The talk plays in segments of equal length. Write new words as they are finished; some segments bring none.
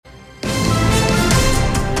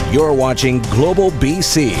You're watching Global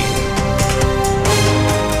BC.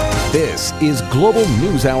 This is Global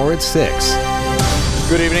News Hour at 6.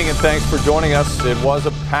 Good evening and thanks for joining us. It was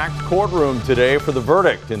a packed courtroom today for the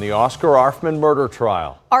verdict in the Oscar Arfman murder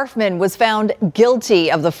trial. Arfman was found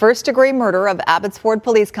guilty of the first-degree murder of Abbotsford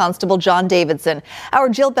Police Constable John Davidson. Our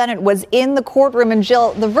Jill Bennett was in the courtroom. And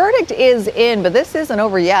Jill, the verdict is in, but this isn't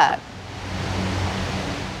over yet.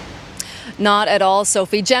 Not at all,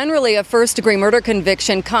 Sophie. Generally, a first-degree murder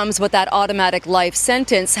conviction comes with that automatic life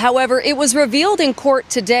sentence. However, it was revealed in court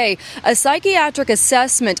today. A psychiatric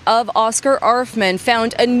assessment of Oscar Arfman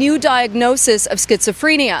found a new diagnosis of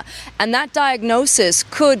schizophrenia, and that diagnosis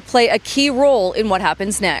could play a key role in what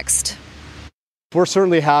happens next. We're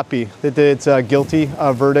certainly happy that it's a guilty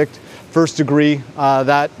verdict. First degree,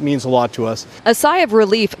 that means a lot to us. A sigh of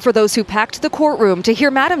relief for those who packed the courtroom to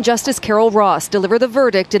hear Madam Justice Carol Ross deliver the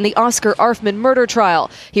verdict in the Oscar Arfman murder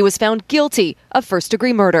trial. He was found guilty of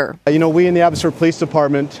first-degree murder. You know, we in the Abbotsford Police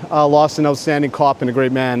Department lost an outstanding cop and a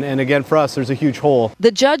great man. And again, for us, there's a huge hole.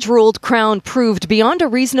 The judge ruled Crown proved beyond a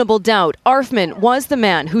reasonable doubt Arfman was the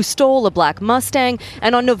man who stole a black Mustang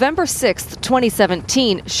and on November 6,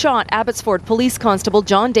 2017, shot Abbotsford Police Constable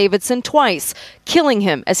John Davidson twice, killing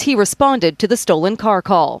him as he responded to the stolen car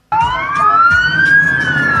call.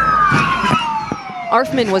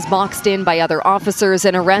 Arfman was boxed in by other officers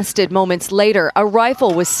and arrested moments later. A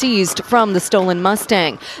rifle was seized from the stolen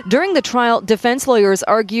Mustang. During the trial, defense lawyers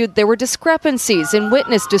argued there were discrepancies in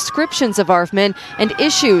witness descriptions of Arfman and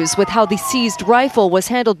issues with how the seized rifle was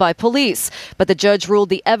handled by police. But the judge ruled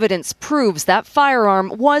the evidence proves that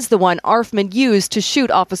firearm was the one Arfman used to shoot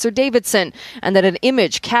Officer Davidson, and that an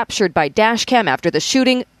image captured by dashcam after the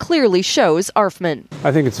shooting clearly shows Arfman.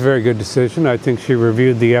 I think it's a very good decision. I think she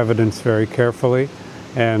reviewed the evidence very carefully.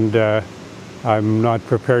 And I'm not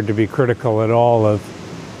prepared to be critical at all of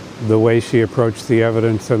the way she approached the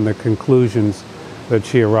evidence and the conclusions that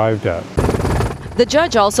she arrived at. The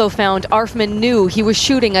judge also found Arfman knew he was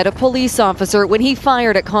shooting at a police officer when he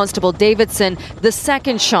fired at Constable Davidson, the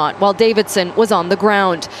second shot, while Davidson was on the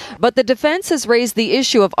ground. But the defense has raised the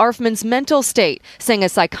issue of Arfman's mental state, saying a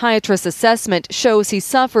psychiatrist's assessment shows he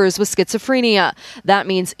suffers with schizophrenia. That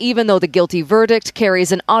means even though the guilty verdict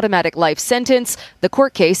carries an automatic life sentence, the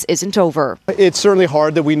court case isn't over. It's certainly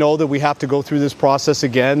hard that we know that we have to go through this process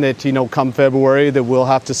again, that, you know, come February, that we'll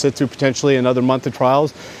have to sit through potentially another month of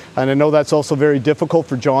trials. And I know that's also very difficult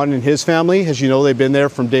for John and his family. As you know, they've been there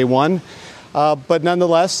from day one. But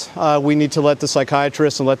nonetheless, we need to let the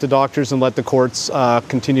psychiatrists and let the doctors and let the courts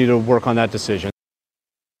continue to work on that decision.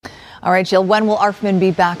 All right, Jill, when will Arfman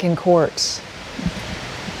be back in court?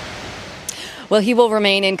 Well, he will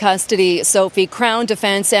remain in custody, Sophie. Crown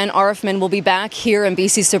Defense and Arfman will be back here in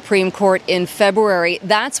BC Supreme Court in February.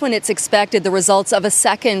 That's when it's expected the results of a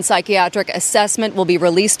second psychiatric assessment will be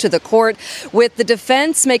released to the court, with the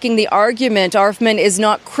defense making the argument Arfman is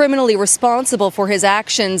not criminally responsible for his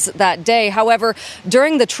actions that day. However,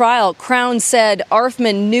 during the trial, Crown said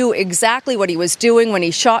Arfman knew exactly what he was doing when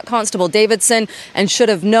he shot Constable Davidson and should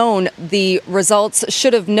have known the results,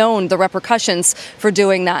 should have known the repercussions for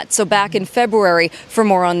doing that. So back in February for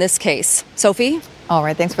more on this case. Sophie? All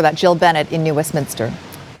right, thanks for that. Jill Bennett in New Westminster.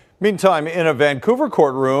 Meantime, in a Vancouver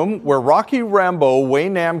courtroom where Rocky Rambo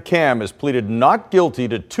Waynam Cam has pleaded not guilty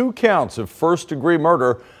to 2 counts of first-degree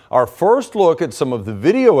murder, our first look at some of the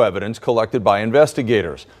video evidence collected by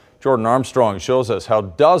investigators. Jordan Armstrong shows us how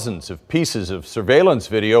dozens of pieces of surveillance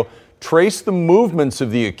video trace the movements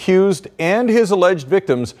of the accused and his alleged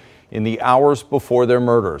victims in the hours before their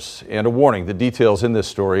murders. And a warning, the details in this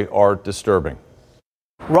story are disturbing.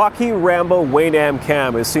 Rocky Rambo Waynam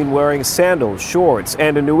Cam is seen wearing sandals, shorts,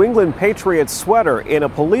 and a New England Patriots sweater in a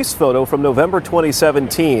police photo from November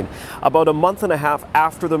 2017, about a month and a half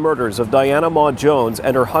after the murders of Diana Maud Jones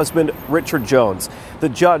and her husband Richard Jones. The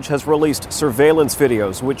judge has released surveillance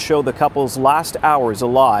videos which show the couple's last hours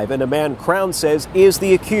alive, and a man Crown says is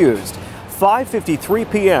the accused.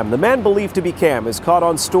 5:53 p.m., the man believed to be Cam is caught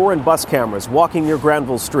on store and bus cameras walking near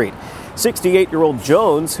Granville Street. 68-year-old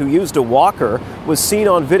Jones, who used a walker, was seen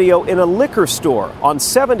on video in a liquor store on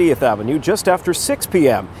 70th Avenue just after 6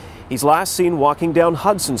 p.m. He's last seen walking down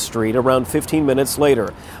Hudson Street around 15 minutes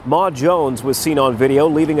later. Maud Jones was seen on video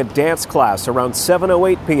leaving a dance class around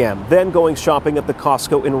 7:08 p.m., then going shopping at the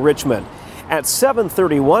Costco in Richmond. At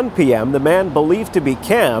 7:31 p.m., the man believed to be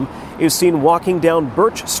Cam is seen walking down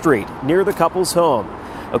Birch Street near the couple's home.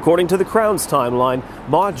 According to the Crown's timeline,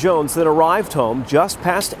 Maud Jones then arrived home just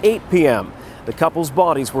past 8 p.m. The couple's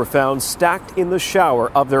bodies were found stacked in the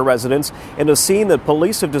shower of their residence in a scene that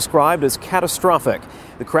police have described as catastrophic.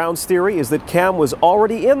 The Crown's theory is that Cam was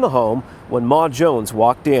already in the home when Ma Jones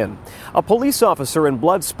walked in. A police officer and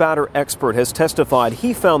blood spatter expert has testified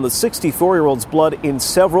he found the 64-year-old's blood in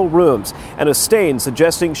several rooms and a stain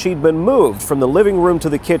suggesting she'd been moved from the living room to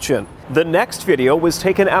the kitchen. The next video was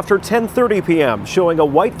taken after 10:30 p.m., showing a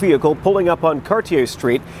white vehicle pulling up on Cartier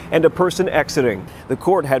Street and a person exiting. The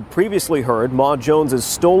court had previously heard Ma Jones's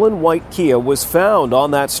stolen white Kia was found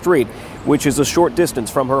on that street, which is a short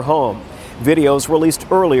distance from her home. Videos released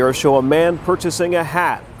earlier show a man purchasing a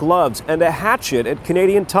hat, gloves, and a hatchet at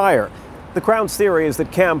Canadian Tire. The Crown's theory is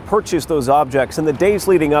that Cam purchased those objects in the days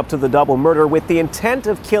leading up to the double murder with the intent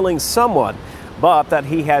of killing someone, but that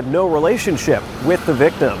he had no relationship with the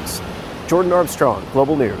victims. Jordan Armstrong,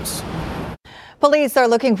 Global News. Police are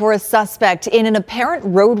looking for a suspect in an apparent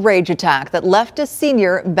road rage attack that left a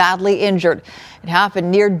senior badly injured. It happened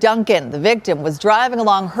near Duncan. The victim was driving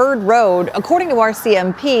along Herd Road. According to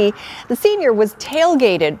RCMP, the senior was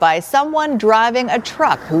tailgated by someone driving a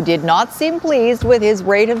truck who did not seem pleased with his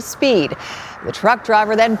rate of speed. The truck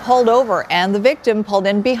driver then pulled over and the victim pulled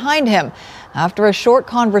in behind him. After a short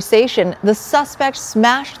conversation, the suspect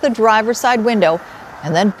smashed the driver's side window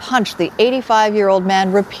and then punched the 85-year-old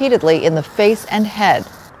man repeatedly in the face and head.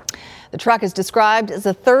 The truck is described as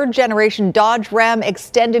a third-generation Dodge Ram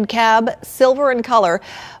extended cab, silver in color,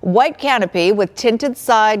 white canopy with tinted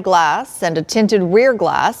side glass and a tinted rear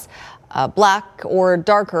glass, black or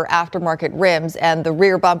darker aftermarket rims, and the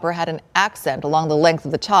rear bumper had an accent along the length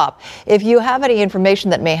of the top. If you have any information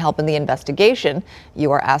that may help in the investigation, you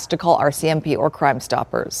are asked to call RCMP or Crime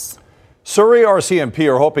Stoppers. Surrey RCMP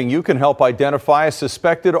are hoping you can help identify a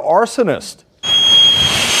suspected arsonist.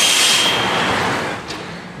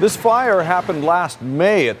 This fire happened last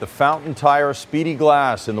May at the Fountain Tire Speedy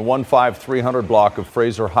Glass in the 15300 block of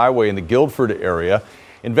Fraser Highway in the Guildford area.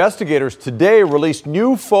 Investigators today released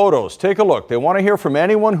new photos. Take a look. They want to hear from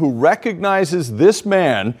anyone who recognizes this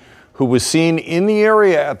man who was seen in the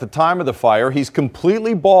area at the time of the fire. He's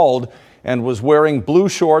completely bald and was wearing blue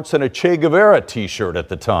shorts and a Che Guevara t-shirt at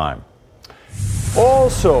the time.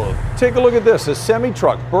 Also, take a look at this. A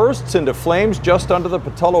semi-truck bursts into flames just under the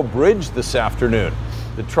Pattullo Bridge this afternoon.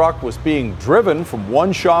 The truck was being driven from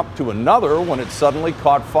one shop to another when it suddenly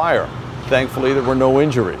caught fire. Thankfully, there were no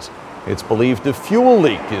injuries. It's believed a fuel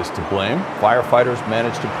leak is to blame. Firefighters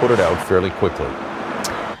managed to put it out fairly quickly.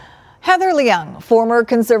 Heather Leung, former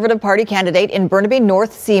Conservative Party candidate in Burnaby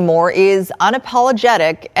North Seymour, is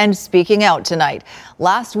unapologetic and speaking out tonight.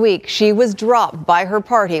 Last week, she was dropped by her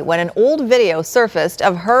party when an old video surfaced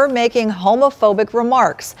of her making homophobic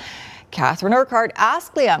remarks. Catherine Urquhart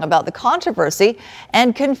asked Leung about the controversy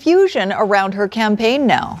and confusion around her campaign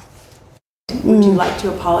now. Would you like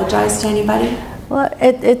to apologize to anybody? Well,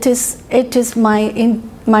 it is my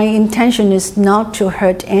intention is not to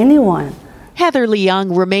hurt anyone. Heather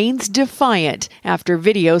Leung remains defiant after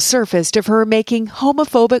video surfaced of her making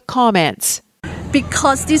homophobic comments.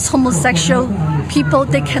 Because these homosexual people,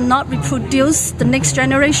 they cannot reproduce the next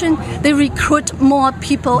generation. They recruit more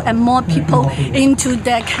people and more people into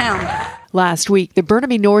their camp. Last week, the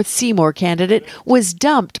Burnaby North Seymour candidate was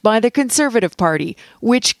dumped by the Conservative Party,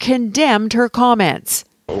 which condemned her comments.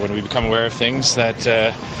 When we become aware of things that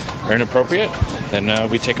are inappropriate, then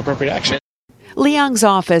we take appropriate action. Leung's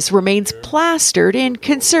office remains plastered in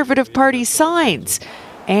Conservative Party signs.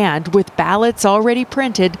 And with ballots already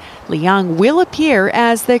printed, Leung will appear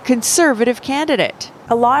as the Conservative candidate.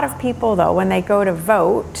 A lot of people, though, when they go to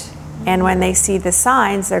vote and when they see the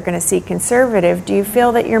signs, they're going to see Conservative. Do you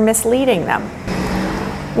feel that you're misleading them?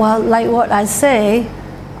 Well, like what I say,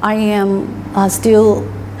 I am still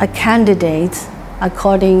a candidate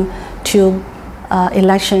according to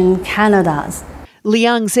Election Canada's.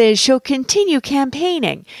 Leung says she'll continue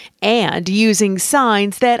campaigning and using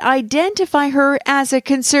signs that identify her as a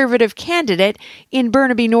Conservative candidate in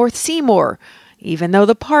Burnaby North Seymour, even though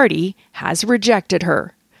the party has rejected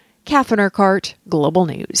her. Catherine Urquhart, Global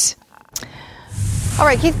News. All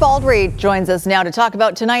right, Keith Baldry joins us now to talk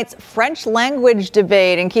about tonight's French language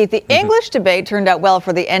debate. And Keith, the English debate turned out well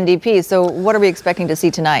for the NDP. So what are we expecting to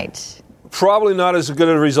see tonight? Probably not as good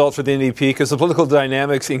a result for the NDP because the political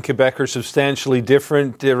dynamics in Quebec are substantially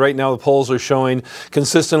different. Right now, the polls are showing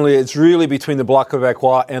consistently it's really between the Bloc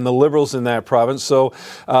Québécois and the Liberals in that province. So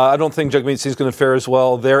I don't think Jagmeet Singh is going to fare as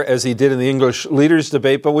well there as he did in the English leaders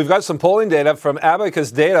debate. But we've got some polling data from Abacus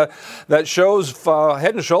data that shows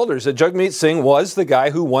head and shoulders that Jagmeet Singh was the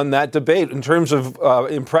guy who won that debate. In terms of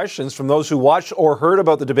impressions from those who watched or heard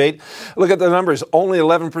about the debate, look at the numbers. Only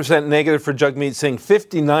 11% negative for Jagmeet Singh,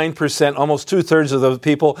 59% Almost 2/3 of the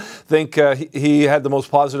people think he had the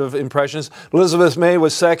most positive impressions. Elizabeth May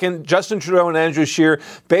was second. Justin Trudeau and Andrew Scheer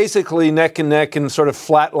basically neck and neck and sort of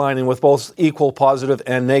flatlining with both equal positive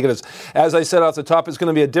and negatives. As I said off the top, it's going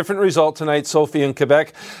to be a different result tonight, Sophie, in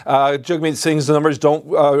Quebec. Jagmeet Singh's numbers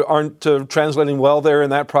aren't translating well there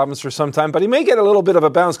in that province for some time, but he may get a little bit of a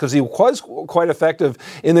bounce because he was quite effective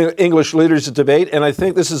in the English leaders debate, and I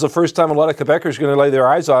think this is the first time a lot of Quebecers are going to lay their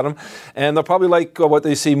eyes on him, and they'll probably like what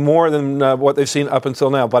they see more than what they've seen up until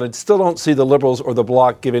now. But I still don't see the Liberals or the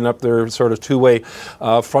Bloc giving up their sort of two-way,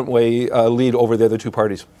 front-way lead over the other two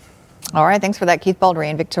parties. All right, thanks for that, Keith Baldry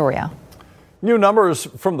in Victoria. New numbers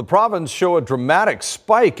from the province show a dramatic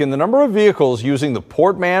spike in the number of vehicles using the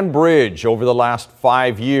Port Mann Bridge over the last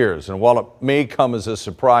 5 years. And while it may come as a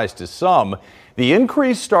surprise to some, the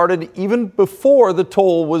increase started even before the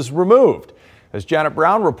toll was removed. As Janet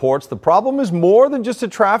Brown reports, the problem is more than just a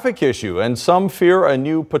traffic issue, and some fear a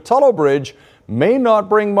new Pattullo Bridge may not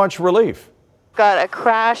bring much relief. Got a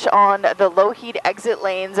crash on the Lougheed exit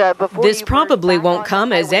lanes before. This probably won't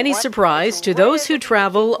come as any surprise to those who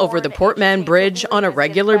travel over the Port Mann Bridge on a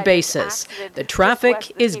regular basis. The traffic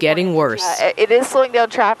is getting worse. It is slowing down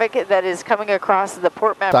traffic that is coming across the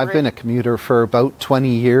Port Mann Bridge. I've been a commuter for about 20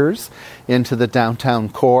 years into the downtown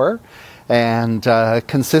core. And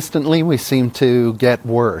consistently, we seem to get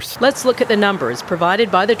worse. Let's look at the numbers provided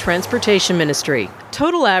by the Transportation Ministry.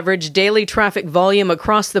 Total average daily traffic volume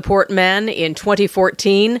across the Port Mann in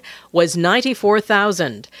 2014 was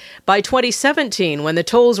 94,000. By 2017, when the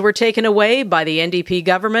tolls were taken away by the NDP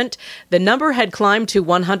government, the number had climbed to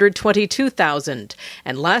 122,000.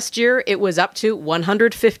 And last year, it was up to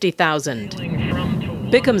 150,000.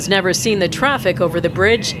 Bickham's never seen the traffic over the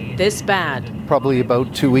bridge this bad. Probably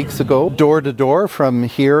about 2 weeks ago, door to door from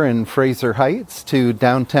here in Fraser Heights to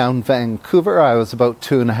downtown Vancouver, I was about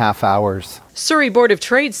 2.5 hours. Surrey Board of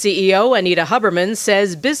Trade CEO Anita Huberman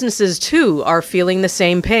says businesses too are feeling the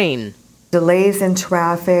same pain. Delays in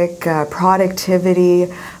traffic, productivity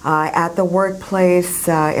at the workplace,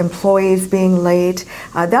 employees being late,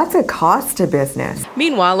 that's a cost to business.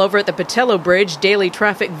 Meanwhile, over at the Pattullo Bridge, daily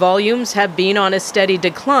traffic volumes have been on a steady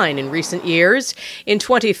decline in recent years. In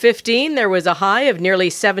 2015, there was a high of nearly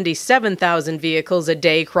 77,000 vehicles a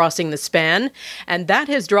day crossing the span, and that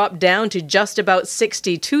has dropped down to just about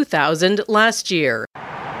 62,000 last year.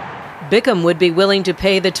 Bickham would be willing to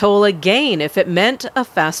pay the toll again if it meant a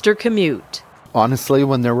faster commute. Honestly,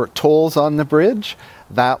 when there were tolls on the bridge,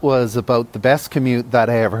 that was about the best commute that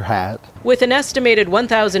I ever had. With an estimated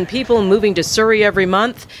 1,000 people moving to Surrey every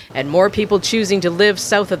month and more people choosing to live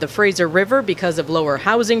south of the Fraser River because of lower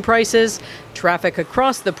housing prices, traffic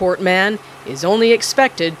across the Port Mann is only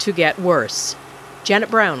expected to get worse.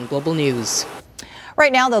 Janet Brown, Global News.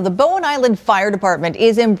 Right now, though, the Bowen Island Fire Department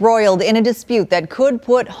is embroiled in a dispute that could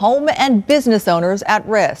put home and business owners at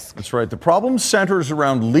risk. That's right. The problem centers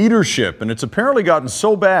around leadership, and it's apparently gotten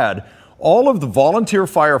so bad, all of the volunteer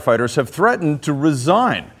firefighters have threatened to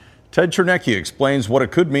resign. Ted Chernecki explains what it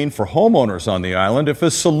could mean for homeowners on the island if a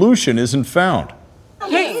solution isn't found.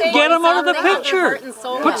 Hey, get them out of the picture.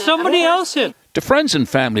 Put somebody else in. To friends and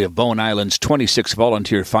family of Bowen Island's 26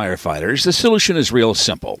 volunteer firefighters, the solution is real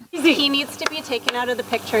simple. He needs to be taken out of the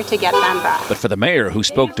picture to get them back. But for the mayor, who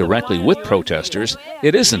spoke directly with protesters,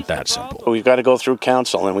 it isn't that simple. We've got to go through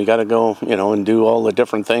council, and we got to go, and do all the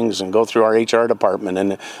different things and go through our HR department,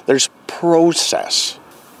 and there's process.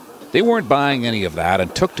 They weren't buying any of that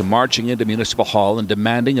and took to marching into Municipal Hall and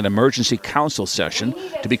demanding an emergency council session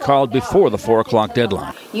to be called before the 4 o'clock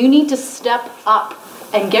deadline. You need to step up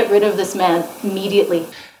and get rid of this man immediately.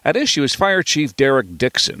 At issue is Fire Chief Derek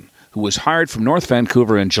Dixon, who was hired from North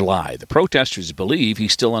Vancouver in July. The protesters believe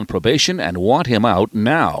he's still on probation and want him out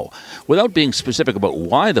now. Without being specific about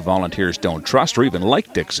why the volunteers don't trust or even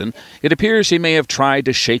like Dixon, it appears he may have tried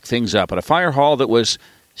to shake things up at a fire hall that was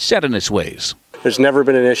set in its ways. There's never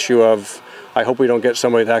been an issue of, I hope we don't get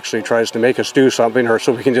somebody that actually tries to make us do something, or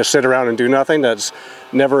so we can just sit around and do nothing. That's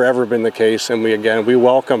never, ever been the case. And we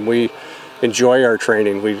enjoy our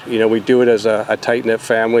training. We do it as a tight-knit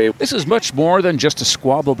family. This is much more than just a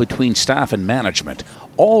squabble between staff and management.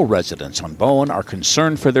 All residents on Bowen are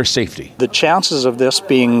concerned for their safety. The chances of this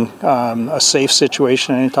being a safe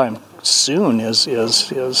situation anytime soon is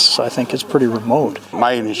I think is pretty remote.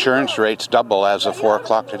 My insurance rate's double as of 4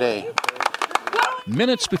 o'clock today.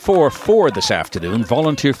 Minutes before 4 this afternoon,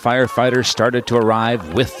 volunteer firefighters started to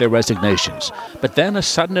arrive with their resignations. But then a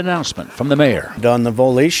sudden announcement from the mayor. On the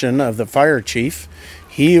volition of the fire chief,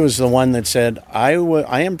 he was the one that said, I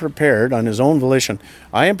am prepared, on his own volition,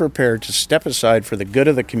 I am prepared to step aside for the good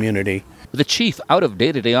of the community With the chief out of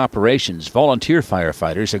day-to-day operations, volunteer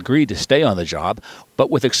firefighters agreed to stay on the job, but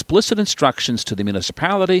with explicit instructions to the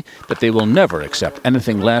municipality that they will never accept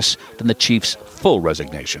anything less than the chief's full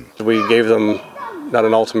resignation. We gave them not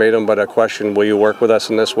an ultimatum, but a question, will you work with us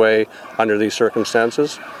in this way under these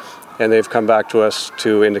circumstances? And they've come back to us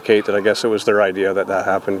to indicate that I guess it was their idea that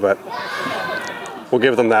happened, but we'll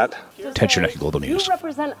give them that. Ted Chernecki, Global News.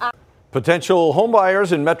 Potential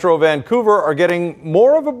homebuyers in Metro Vancouver are getting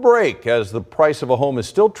more of a break as the price of a home is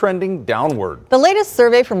still trending downward. The latest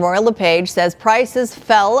survey from Royal LePage says prices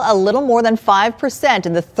fell a little more than 5%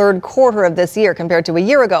 in the third quarter of this year compared to a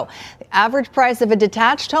year ago. The average price of a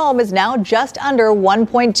detached home is now just under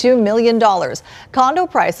 $1.2 million. Condo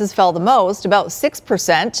prices fell the most, about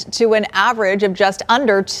 6%, to an average of just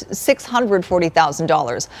under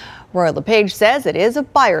 $640,000. Royal LePage says it is a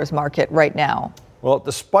buyer's market right now. Well,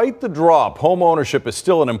 despite the drop, home ownership is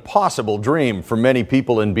still an impossible dream for many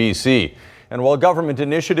people in BC. And while government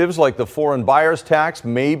initiatives like the foreign buyers tax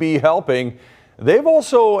may be helping, they've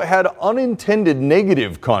also had unintended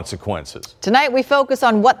negative consequences. Tonight, we focus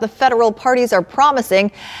on what the federal parties are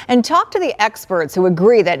promising and talk to the experts who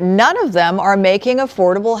agree that none of them are making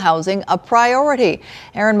affordable housing a priority.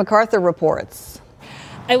 Aaron MacArthur reports.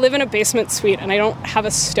 I live in a basement suite and I don't have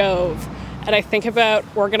a stove. And I think about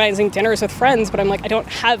organizing dinners with friends, but I'm like, I don't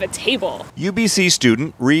have a table. UBC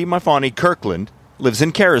student Ree Mafani Kirkland lives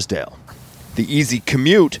in Kerrisdale. The easy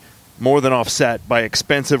commute more than offset by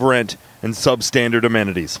expensive rent and substandard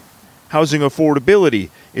amenities. Housing affordability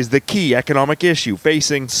is the key economic issue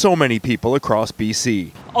facing so many people across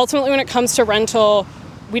BC. Ultimately, when it comes to rental,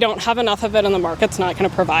 we don't have enough of it and the market's not going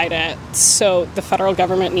to provide it. So the federal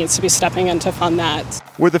government needs to be stepping in to fund that.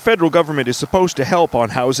 Where the federal government is supposed to help on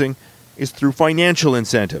housing is through financial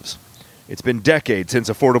incentives. It's been decades since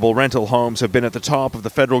affordable rental homes have been at the top of the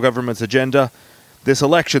federal government's agenda. This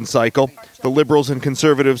election cycle, the Liberals and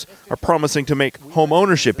Conservatives are promising to make home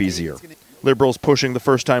ownership easier. Liberals pushing the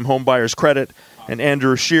first-time home buyers credit, and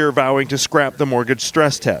Andrew Scheer vowing to scrap the mortgage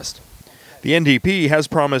stress test. The NDP has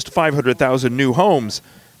promised 500,000 new homes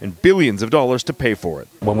and billions of dollars to pay for it.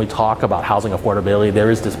 When we talk about housing affordability, there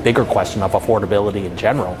is this bigger question of affordability in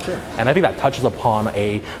general. Sure. And I think that touches upon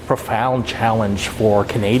a profound challenge for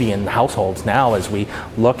Canadian households now as we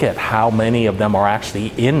look at how many of them are actually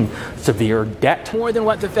in severe debt. More than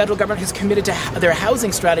what the federal government has committed to their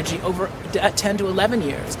housing strategy over 10 to 11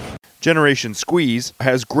 years. Generation Squeeze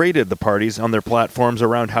has graded the parties on their platforms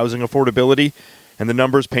around housing affordability, and the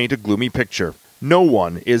numbers paint a gloomy picture. No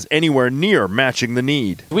one is anywhere near matching the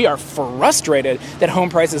need. We are frustrated that home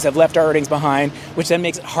prices have left our earnings behind, which then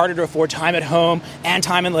makes it harder to afford time at home and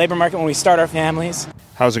time in the labor market when we start our families.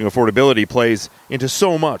 Housing affordability plays into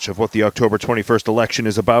so much of what the October 21st election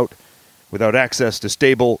is about. Without access to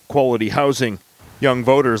stable, quality housing, young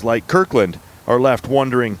voters like Kirkland are left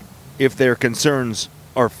wondering if their concerns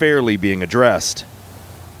are fairly being addressed.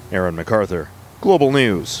 Aaron MacArthur, Global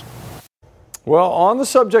News. Well, on the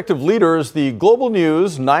subject of leaders, the Global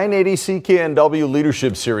News 980 CKNW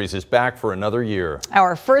Leadership Series is back for another year.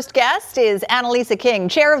 Our first guest is Annalisa King,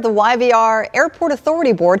 chair of the YVR Airport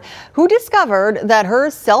Authority Board, who discovered that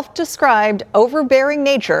her self-described overbearing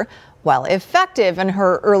nature, while effective in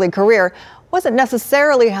her early career, wasn't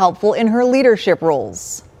necessarily helpful in her leadership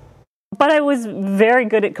roles. But I was very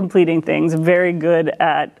good at completing things, very good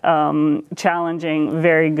at challenging,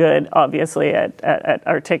 very good, obviously, at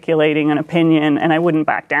articulating an opinion, and I wouldn't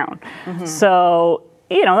back down. Mm-hmm. So,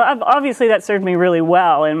 you know, obviously that served me really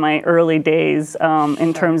well in my early days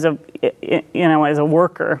in terms of, you know, as a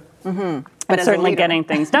worker. Mm-hmm. And certainly getting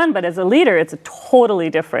things done. But as a leader, it's totally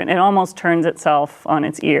different. It almost turns itself on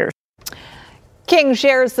its ear. King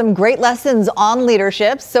shares some great lessons on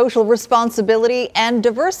leadership, social responsibility, and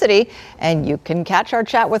diversity. And you can catch our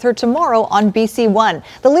chat with her tomorrow on BC One.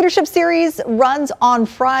 The Leadership Series runs on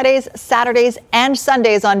Fridays, Saturdays, and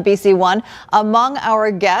Sundays on BC One. Among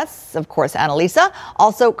our guests, of course, Annalisa,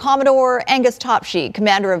 also Commodore Angus Topshee,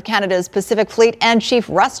 Commander of Canada's Pacific Fleet, and Chief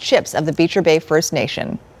Russ Chips of the Beecher Bay First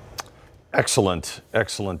Nation. Excellent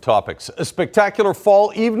topics. A spectacular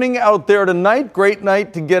fall evening out there tonight. Great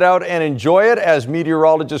night to get out and enjoy it, as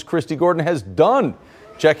meteorologist Christy Gordon has done,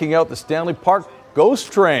 checking out the Stanley Park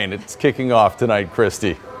Ghost Train. It's kicking off tonight,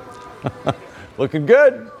 Christy. Looking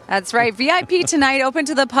good. That's right. VIP tonight, open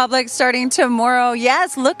to the public starting tomorrow.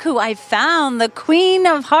 Yes, look who I found, the Queen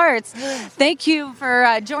of Hearts. Thank you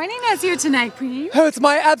for joining us here tonight, Queen. Oh, it's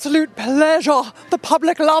my absolute pleasure. The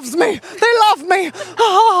public loves me. They love me.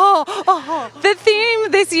 The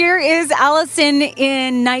theme this year is Allison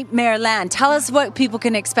in Nightmare Land. Tell us what people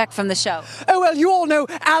can expect from the show. Oh, well, you all know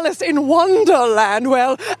Alice in Wonderland.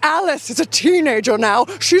 Well, Alice is a teenager now.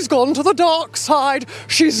 She's gone to the dark side.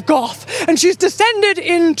 She's goth. And she's descended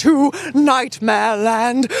into Nightmare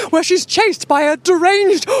Land, where she's chased by a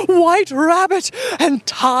deranged white rabbit, and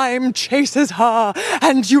time chases her,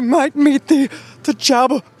 and you might meet the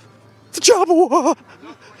Jabberwock.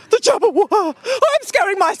 I'm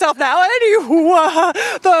scaring myself now. Anywho,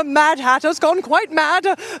 the Mad Hatter's gone quite mad.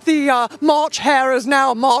 The March Hare is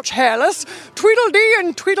now March Hairless. Tweedledee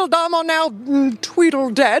and Tweedledum are now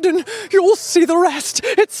Tweedledead, and you'll see the rest.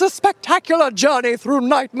 It's a spectacular journey through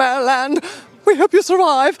Nightmare Land. We hope you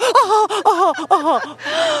survive. Oh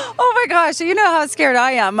my gosh, you know how scared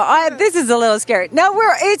I am. This is a little scary. Now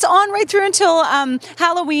it's on right through until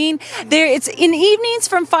Halloween. It's in evenings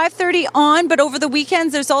from 5:30 on, but over the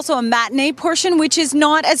weekends there's also a matinee portion, which is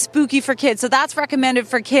not as spooky for kids. So that's recommended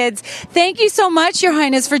for kids. Thank you so much, Your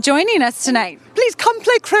Highness, for joining us tonight. Please come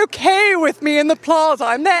play croquet with me in the plaza.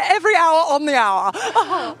 I'm there every hour on the hour.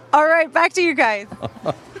 All right, back to you guys.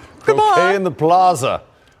 Croquet in the plaza.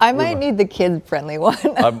 I might need the kid-friendly one.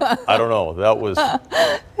 I don't know. That was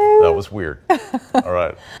weird. All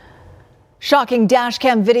right. Shocking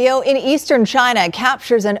dashcam video in eastern China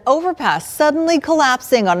captures an overpass suddenly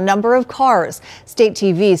collapsing on a number of cars. State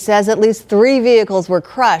TV says at least 3 vehicles were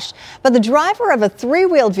crushed, but the driver of a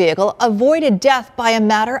 3-wheeled vehicle avoided death by a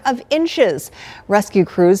matter of inches. Rescue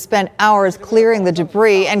crews spent hours clearing the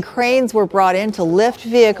debris, and cranes were brought in to lift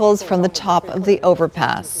vehicles from the top of the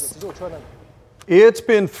overpass. It's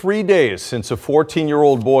been 3 days since a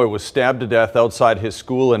 14-year-old boy was stabbed to death outside his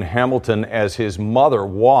school in Hamilton as his mother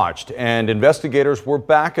watched, and investigators were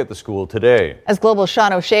back at the school today. As Global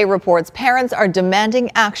Sean O'Shea reports, parents are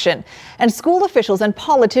demanding action, and school officials and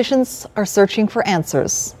politicians are searching for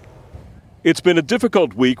answers. It's been a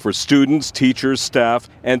difficult week for students, teachers, staff,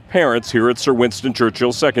 and parents here at Sir Winston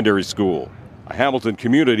Churchill Secondary School, a Hamilton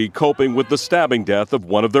community coping with the stabbing death of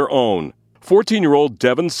one of their own. 14-year-old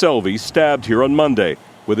Devin Selvey stabbed here on Monday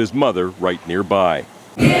with his mother right nearby.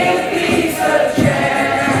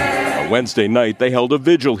 On Wednesday night, they held a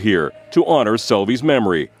vigil here to honor Selvey's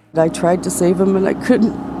memory. I tried to save him and I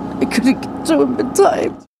couldn't get to him in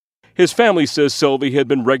time. His family says Selvey had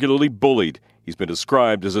been regularly bullied. He's been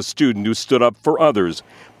described as a student who stood up for others,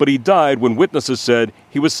 but he died when witnesses said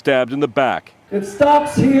he was stabbed in the back. It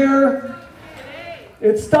stops here.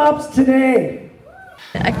 It stops today.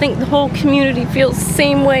 I think the whole community feels the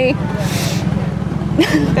same way,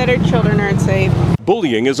 that our children aren't safe.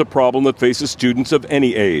 Bullying is a problem that faces students of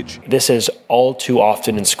any age. This is all too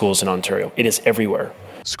often in schools in Ontario. It is everywhere.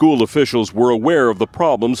 School officials were aware of the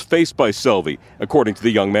problems faced by Selvey, according to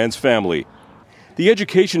the young man's family. The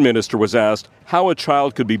education minister was asked how a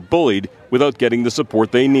child could be bullied without getting the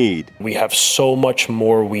support they need. We have so much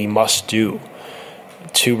more we must do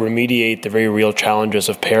to remediate the very real challenges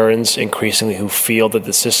of parents increasingly who feel that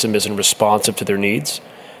the system isn't responsive to their needs,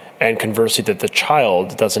 and conversely that the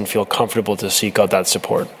child doesn't feel comfortable to seek out that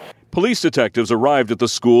support. Police detectives arrived at the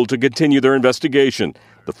school to continue their investigation.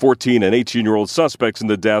 The 14 and 18-year-old suspects in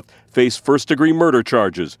the death face first-degree murder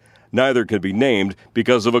charges. Neither can be named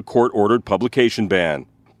because of a court-ordered publication ban.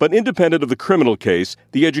 But independent of the criminal case,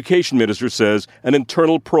 the education minister says an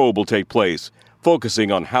internal probe will take place,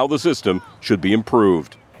 focusing on how the system should be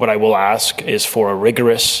improved. What I will ask is for a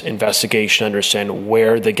rigorous investigation to understand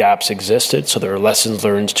where the gaps existed so there are lessons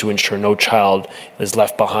learned to ensure no child is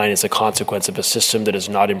left behind as a consequence of a system that is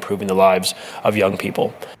not improving the lives of young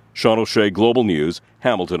people. Sean O'Shea, Global News,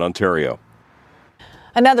 Hamilton, Ontario.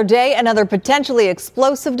 Another day, another potentially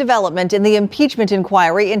explosive development in the impeachment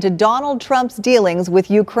inquiry into Donald Trump's dealings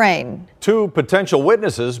with Ukraine. 2 potential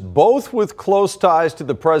witnesses, both with close ties to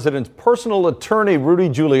the president's personal attorney, Rudy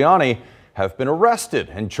Giuliani, have been arrested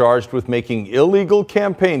and charged with making illegal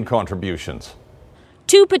campaign contributions.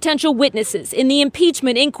 2 potential witnesses in the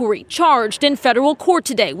impeachment inquiry charged in federal court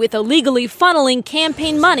today with illegally funneling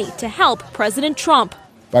campaign money to help President Trump.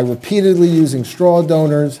 By repeatedly using straw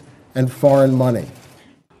donors and foreign money.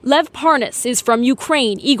 Lev Parnas is from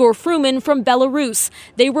Ukraine, Igor Fruman from Belarus.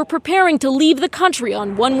 They were preparing to leave the country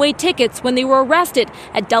on one-way tickets when they were arrested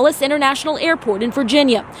at Dulles International Airport in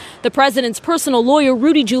Virginia. The president's personal lawyer,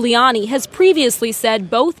 Rudy Giuliani, has previously said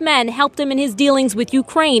both men helped him in his dealings with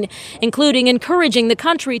Ukraine, including encouraging the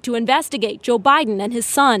country to investigate Joe Biden and his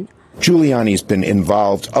son. Giuliani's been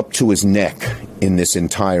involved up to his neck in this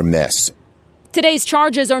entire mess. Today's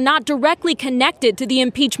charges are not directly connected to the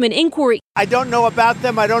impeachment inquiry. I don't know about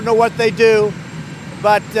them. I don't know what they do.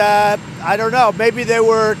 But I don't know. Maybe they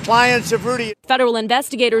were clients of Rudy. Federal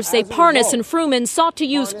investigators say Parnas and Fruman sought to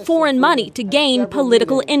use foreign money to gain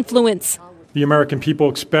political influence. The American people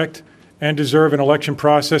expect and deserve an election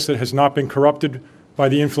process that has not been corrupted by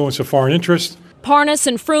the influence of foreign interests. Parnas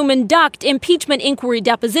and Fruman ducked impeachment inquiry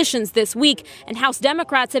depositions this week, and House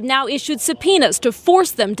Democrats have now issued subpoenas to force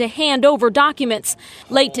them to hand over documents.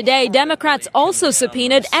 Late today, Democrats also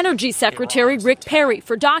subpoenaed Energy Secretary Rick Perry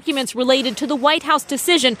for documents related to the White House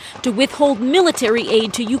decision to withhold military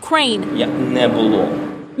aid to Ukraine.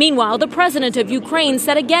 Meanwhile, the president of Ukraine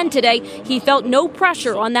said again today he felt no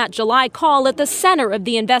pressure on that July call at the center of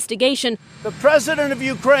the investigation. The president of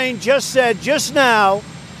Ukraine just said just now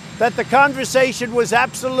that the conversation was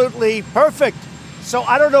absolutely perfect. So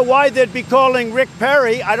I don't know why they'd be calling Rick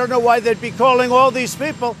Perry. I don't know why they'd be calling all these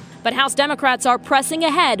people. But House Democrats are pressing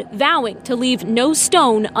ahead, vowing to leave no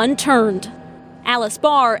stone unturned. Alice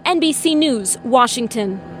Barr, NBC News,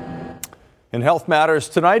 Washington. In Health Matters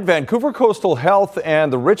tonight, Vancouver Coastal Health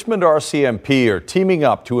and the Richmond RCMP are teaming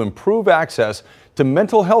up to improve access to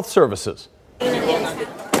mental health services.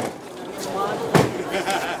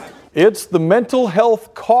 It's the mental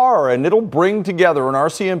health car, and it'll bring together an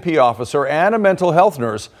RCMP officer and a mental health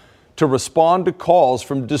nurse to respond to calls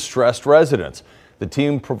from distressed residents. The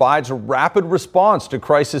team provides a rapid response to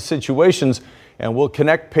crisis situations and will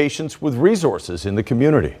connect patients with resources in the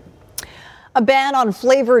community. A ban on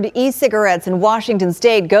flavored e-cigarettes in Washington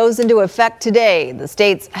state goes into effect today. The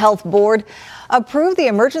state's health board approved the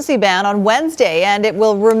emergency ban on Wednesday, and it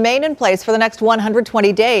will remain in place for the next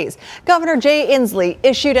 120 days. Governor Jay Inslee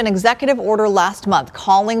issued an executive order last month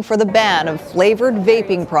calling for the ban of flavored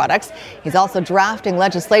vaping products. He's also drafting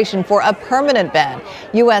legislation for a permanent ban.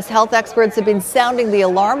 U.S. health experts have been sounding the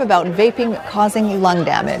alarm about vaping causing lung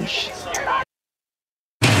damage.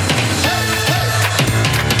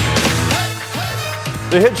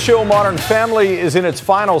 The hit show Modern Family is in its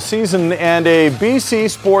final season, and a BC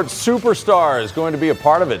sports superstar is going to be a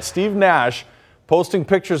part of it. Steve Nash posting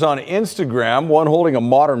pictures on Instagram, one holding a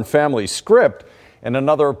Modern Family script and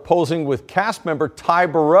another posing with cast member Ty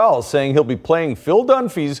Burrell, saying he'll be playing Phil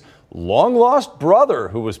Dunphy's long-lost brother,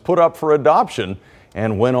 who was put up for adoption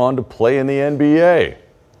and went on to play in the NBA.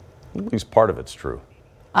 At least part of it's true.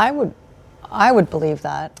 I would believe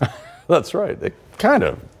that. That's right. It kind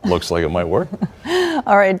of looks like it might work.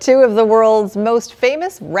 All right, two of the world's most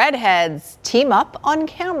famous redheads team up on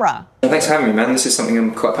camera. Thanks for having me, man. This is something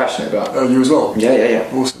I'm quite passionate about. Oh, you as well? Yeah.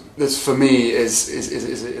 Awesome. This, for me, is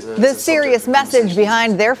the serious message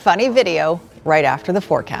behind their funny video right after the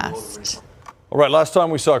forecast. All right, last time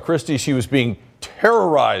we saw Christy, she was being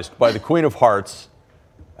terrorized by the Queen of Hearts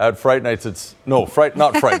at Fright Nights. Not Fright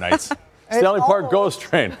Nights. Stanley Park Ghost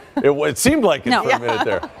Train. It seemed like it for a minute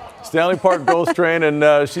there. Stanley Park Ghost Train,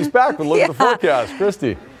 and she's back with a look at the forecast.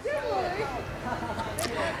 Christy.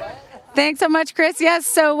 Thanks so much, Chris. Yes,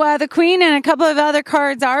 so the Queen and a couple of other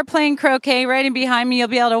cards are playing croquet right in behind me. You'll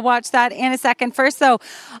be able to watch that in a second. First, though,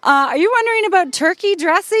 are you wondering about turkey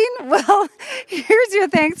dressing? Well, here's your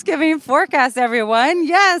Thanksgiving forecast, everyone.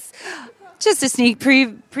 Yes. Just a sneak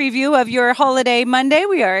preview of your holiday Monday.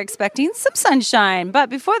 We are expecting some sunshine. But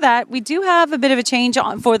before that, we do have a bit of a change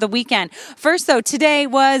for the weekend. First, though, today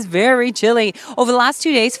was very chilly. Over the last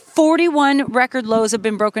 2 days, 41 record lows have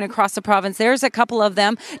been broken across the province. There's a couple of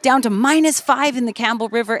them, down to -5 in the Campbell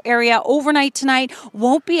River area. Overnight tonight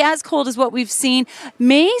won't be as cold as what we've seen.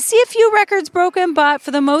 May see a few records broken, but for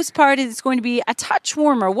the most part, it's going to be a touch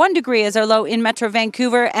warmer. 1 degree is our low in Metro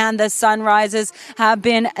Vancouver, and the sunrises have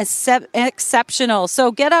been exceptional.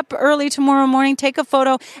 So get up early tomorrow morning, take a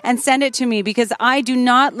photo, and send it to me, because I do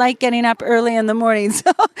not like getting up early in the morning.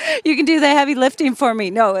 So you can do the heavy lifting for me.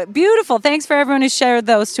 No, beautiful. Thanks for everyone who shared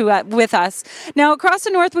those with us. Now, across the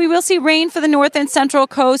north, we will see rain for the north and central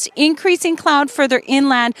coast, increasing cloud further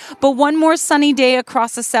inland, but one more sunny day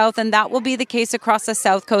across the south, and that will be the case across the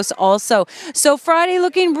south coast also. So Friday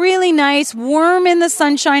looking really nice, warm in the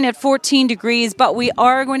sunshine at 14 degrees, but we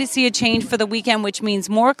are going to see a change for the weekend, which means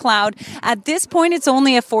more cloud. At this point, it's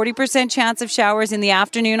only a 40% chance of showers in the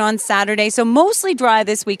afternoon on Saturday, so mostly dry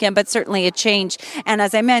this weekend, but certainly a change. And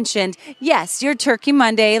as I mentioned, yes, your Turkey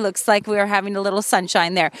Monday looks like we are having a little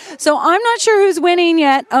sunshine there. So I'm not sure who's winning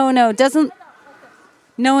yet. Oh, no,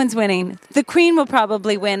 no one's winning. The Queen will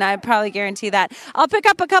probably win. I probably guarantee that. I'll pick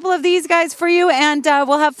up a couple of these guys for you, and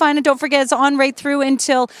we'll have fun. And don't forget, it's on right through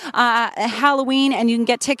until Halloween, and you can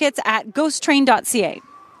get tickets at ghosttrain.ca.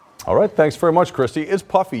 All right, thanks very much, Christy. It's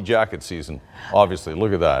puffy jacket season, obviously.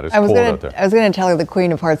 Look at that. It's cold out there. I was going to tell her the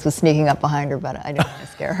Queen of Hearts was sneaking up behind her, but I didn't want to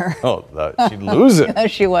scare her. Oh, she'd lose it.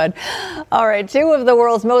 Yes, she would. All right, 2 of the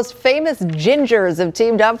world's most famous gingers have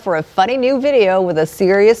teamed up for a funny new video with a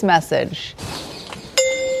serious message.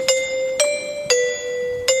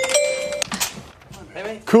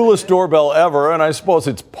 Coolest doorbell ever, and I suppose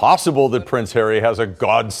it's possible that Prince Harry has a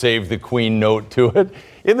God Save the Queen note to it.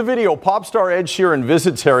 In the video, pop star Ed Sheeran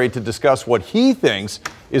visits Harry to discuss what he thinks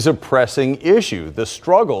is a pressing issue, the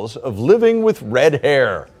struggles of living with red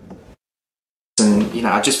hair. And,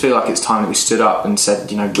 I just feel like it's time that we stood up and said,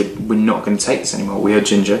 we're not going to take this anymore. We are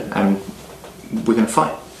ginger and we're going to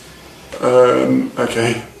fight.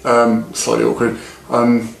 Okay, slightly awkward.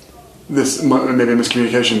 This might be a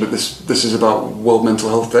miscommunication, but this is about World Mental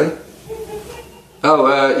Health Day.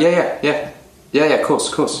 Oh, yeah, of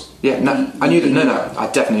course. Yeah, no, I knew that. No,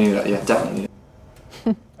 I definitely knew that. Yeah, definitely knew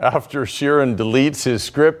that. After Sheeran deletes his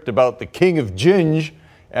script about the King of Ginge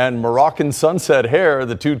and Moroccan sunset hair,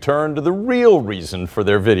 the two turn to the real reason for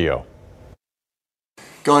their video.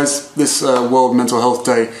 Guys, this World Mental Health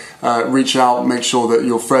Day, reach out, make sure that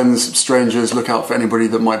your friends, strangers, look out for anybody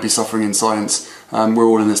that might be suffering in silence. We're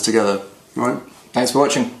all in this together. All right? Thanks for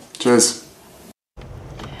watching. Cheers.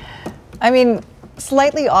 I mean,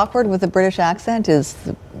 slightly awkward with a British accent is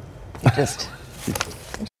just...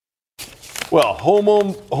 Well,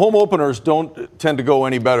 home openers don't tend to go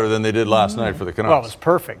any better than they did last night for the Canucks. Well, it was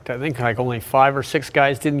perfect. I think only 5 or 6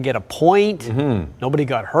 guys didn't get a point. Mm-hmm. Nobody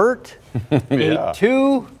got hurt.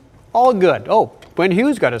 8-2, all good. Oh, Quinn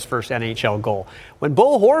Hughes got his first NHL goal. When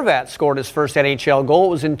Bo Horvat scored his first NHL goal, it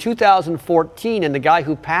was in 2014, and the guy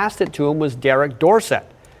who passed it to him was Derek Dorsett.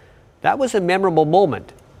 That was a memorable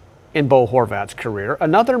moment in Bo Horvat's career.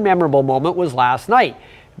 Another memorable moment was last night,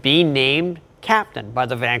 being named captain by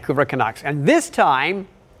the Vancouver Canucks. And this time,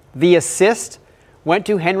 the assist went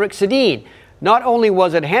to Henrik Sedin. Not only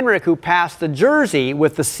was it Henrik who passed the jersey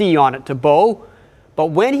with the C on it to Bo, but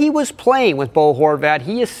when he was playing with Bo Horvat,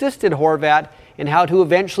 he assisted Horvat in how to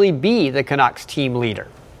eventually be the Canucks team leader.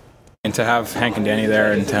 And to have Hank and Danny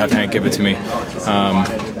there and to have Hank give it to me,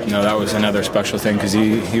 that was another special thing because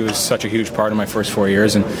he was such a huge part of my first 4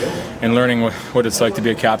 years and learning what it's like to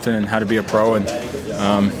be a captain and how to be a pro. And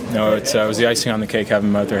it was the icing on the cake having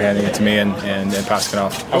him out there handing it to me and passing it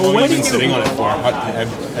off. How long have you been sitting on it for?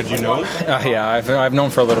 Had you known? Yeah, I've known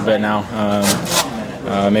for a little bit now.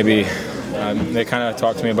 They kind of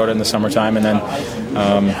talked to me about it in the summertime, and then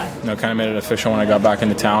kind of made it official when I got back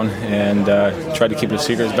into town, and tried to keep it a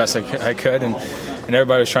secret as best I could. And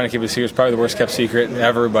everybody was trying to keep it a secret. It's probably the worst kept secret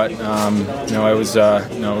ever. But as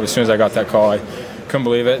soon as I got that call, I couldn't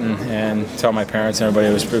believe it, and tell my parents and everybody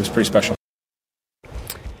it was pretty special.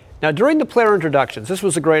 Now, during the player introductions, this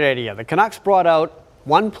was a great idea. The Canucks brought out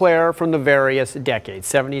one player from the various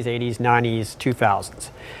decades, 70s, 80s, 90s, 2000s.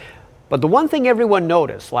 But the one thing everyone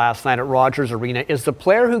noticed last night at Rogers Arena is the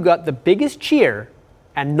player who got the biggest cheer,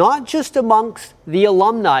 and not just amongst the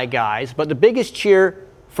alumni guys, but the biggest cheer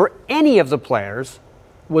for any of the players,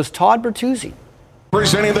 was Todd Bertuzzi.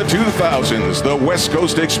 Presenting the 2000s, the West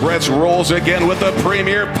Coast Express rolls again with the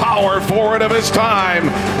premier power forward of his time,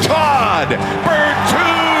 Todd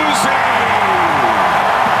Bertuzzi!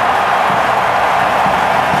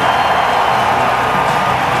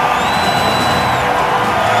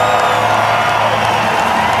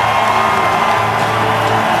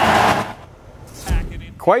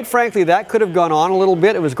 Quite frankly, that could have gone on a little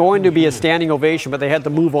bit. It was going to be a standing ovation, but they had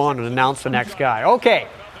to move on and announce the next guy. Okay,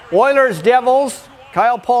 Oilers, Devils,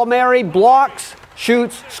 Kyle Palmieri blocks,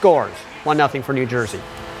 shoots, scores. 1-0 for New Jersey.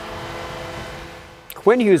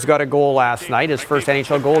 Quinn Hughes got a goal last night, his first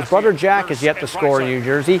NHL goal. His brother Jack is yet to score in New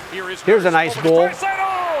Jersey. Here's a nice goal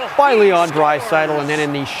by Leon Draisaitl, and then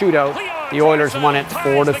in the shootout, the Oilers won it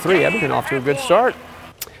 4-3. Edmonton off to a good start.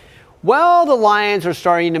 Well, the Lions are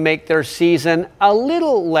starting to make their season a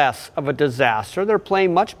little less of a disaster. They're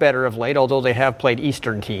playing much better of late, although they have played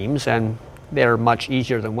Eastern teams, and they're much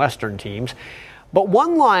easier than Western teams. But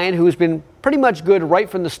one Lion who's been pretty much good right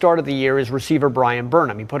from the start of the year is receiver Brian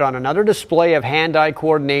Burnham. He put on another display of hand-eye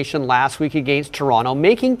coordination last week against Toronto,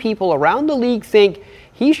 making people around the league think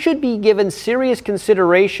he should be given serious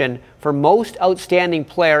consideration for most outstanding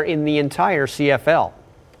player in the entire CFL.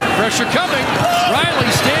 Pressure coming.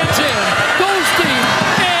 Riley stands in. Goes deep.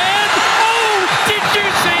 And, did you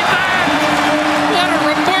see that? What a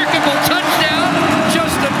remarkable touchdown.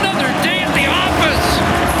 Just another day at the office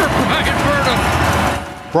for Brian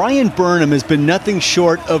Burnham. Brian Burnham has been nothing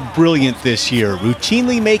short of brilliant this year,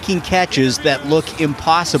 routinely making catches that look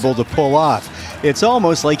impossible to pull off. It's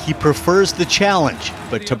almost like he prefers the challenge,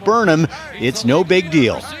 but to Burnham, it's no big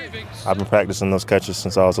deal. I've been practicing those catches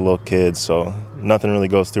since I was a little kid, so nothing really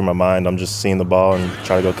goes through my mind. I'm just seeing the ball and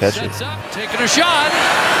try to go catch it. Taking a shot,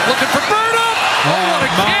 looking for Burnham. Oh, what a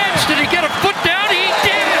catch! Did he get a foot down? He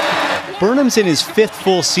did! Burnham's in his 5th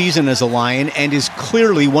full season as a Lion and is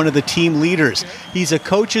clearly one of the team leaders. He's a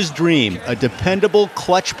coach's dream, a dependable,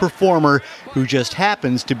 clutch performer who just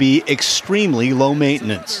happens to be extremely low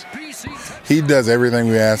maintenance. He does everything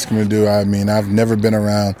we ask him to do. I mean, I've never been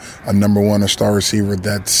around a number one or star receiver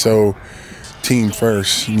that's so team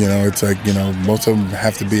first. You know, it's like, you know, most of them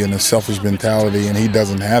have to be in a selfish mentality, and he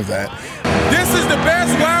doesn't have that. This is the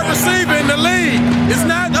best wide receiver in the league. It's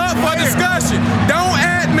not up for discussion. Don't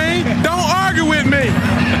at me. Don't argue with me.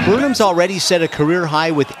 Burnham's already set a career high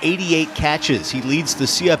with 88 catches. He leads the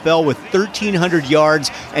CFL with 1,300 yards,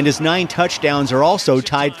 and his 9 touchdowns are also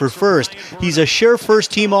tied for first. He's a sure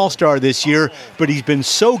first-team All-Star this year, but he's been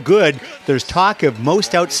so good, there's talk of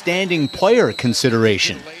most outstanding player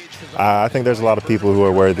consideration. I think there's a lot of people who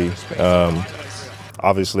are worthy.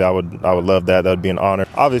 Obviously, I would love that. That would be an honor.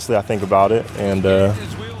 Obviously, I think about it, and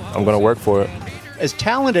I'm going to work for it. As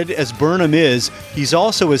talented as Burnham is, he's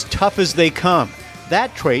also as tough as they come.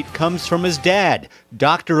 That trait comes from his dad,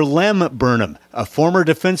 Dr. Lem Burnham, a former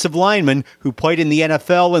defensive lineman who played in the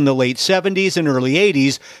NFL in the late 70s and early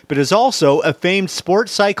 80s, but is also a famed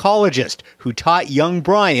sports psychologist who taught young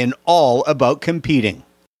Brian all about competing.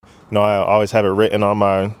 You know, I always have it written on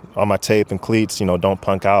my tape and cleats, you know, don't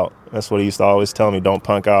punk out. That's what he used to always tell me, don't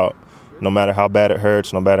punk out. No matter how bad it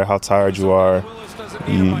hurts, no matter how tired you are,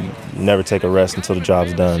 you never take a rest until the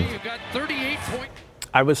job's done.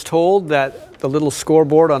 I was told that the little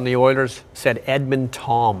scoreboard on the Oilers said Edmund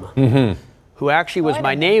Tom, who actually was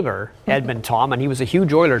my neighbor, Edmund Tom, and he was a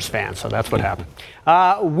huge Oilers fan, so that's what happened.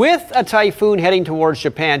 With a typhoon heading towards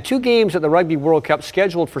Japan, 2 games at the Rugby World Cup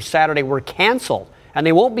scheduled for Saturday were canceled, and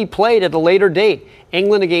they won't be played at a later date.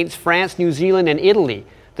 England against France, New Zealand, and Italy.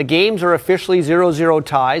 The games are officially 0-0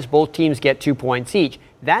 ties. Both teams get 2 points each.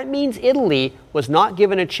 That means Italy was not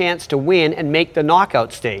given a chance to win and make the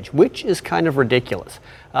knockout stage, which is kind of ridiculous.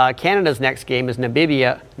 Canada's next game is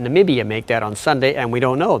Namibia. Namibia make that on Sunday, and we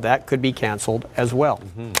don't know. That could be canceled as well.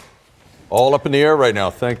 All up in the air right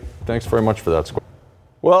now. Thanks very much for that, Squire.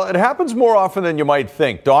 Well, it happens more often than you might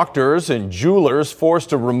think. Doctors and jewelers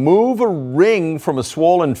forced to remove a ring from a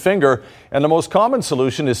swollen finger, and the most common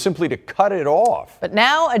solution is simply to cut it off. But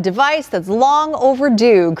now a device that's long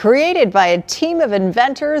overdue, created by a team of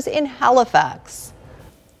inventors in Halifax.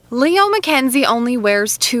 Leo Mackenzie only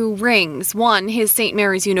wears 2 rings, one his St.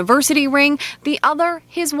 Mary's University ring, the other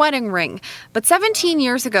his wedding ring. But 17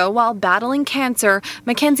 years ago, while battling cancer,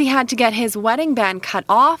 Mackenzie had to get his wedding band cut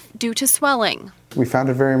off due to swelling. We found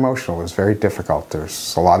it very emotional. It was very difficult.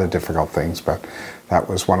 There's a lot of difficult things, but that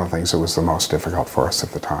was one of the things that was the most difficult for us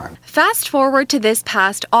at the time. Fast forward to this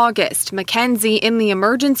past August, Mackenzie in the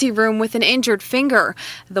emergency room with an injured finger,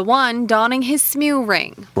 the one donning his SMU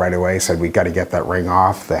ring. Right away said we got to get that ring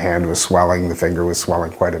off. The hand was swelling, the finger was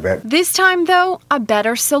swelling quite a bit. This time though, a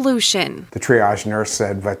better solution. The triage nurse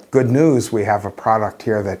said, but good news, we have a product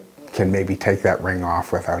here that can maybe take that ring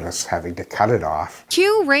off without us having to cut it off.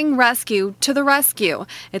 Cue Ring Rescue to the rescue.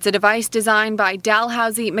 It's a device designed by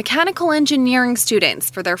Dalhousie mechanical engineering students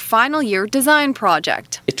for their final year design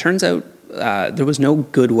project. It turns out there was no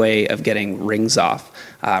good way of getting rings off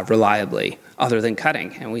reliably other than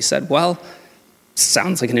cutting. And we said, well,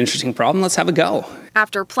 sounds like an interesting problem. Let's have a go.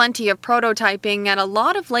 After plenty of prototyping and a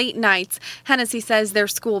lot of late nights, Hennessy says their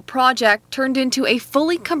school project turned into a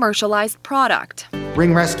fully commercialized product.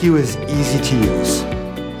 Ring Rescue is easy to use.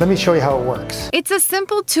 Let me show you how it works. It's a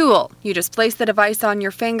simple tool. You just place the device on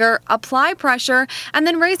your finger, apply pressure, and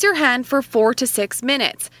then raise your hand for 4 to 6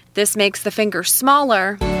 minutes. This makes the finger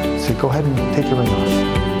smaller. So go ahead and take your ring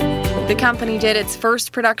off. The company did its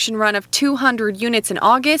first production run of 200 units in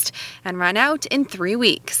August and ran out in 3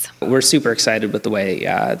 weeks. We're super excited with the way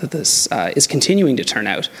that this is continuing to turn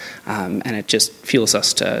out, and it just fuels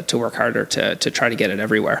us to work harder to try to get it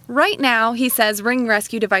everywhere. Right now, he says Ring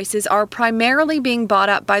Rescue devices are primarily being bought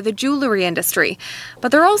up by the jewelry industry,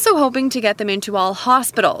 but they're also hoping to get them into all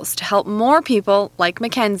hospitals to help more people like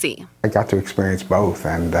Mackenzie. I got to experience both,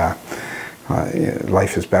 and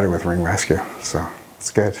life is better with Ring Rescue, so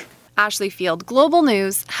it's good. Ashley Field, Global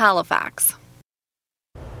News, Halifax.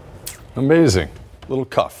 Amazing. Little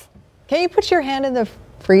cuff. Can you put your hand in the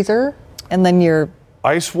freezer and then your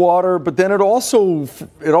ice water, but then it also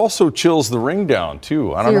chills the ring down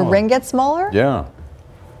too. I don't know. So your ring gets smaller? Yeah.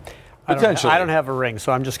 Potentially. I don't have a ring,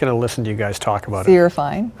 so I'm just going to listen to you guys talk about it. So you're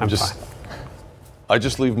fine? I'm fine. I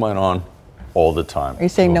just leave mine on all the time. Are you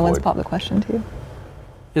saying no one's popped the question to you?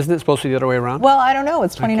 Isn't it supposed to be the other way around? Well, I don't know.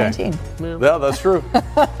 It's 2019. Okay. Yeah, that's true.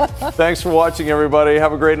 Thanks for watching, everybody.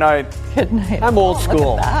 Have a great night. Good night. I'm old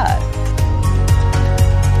school. Look at that.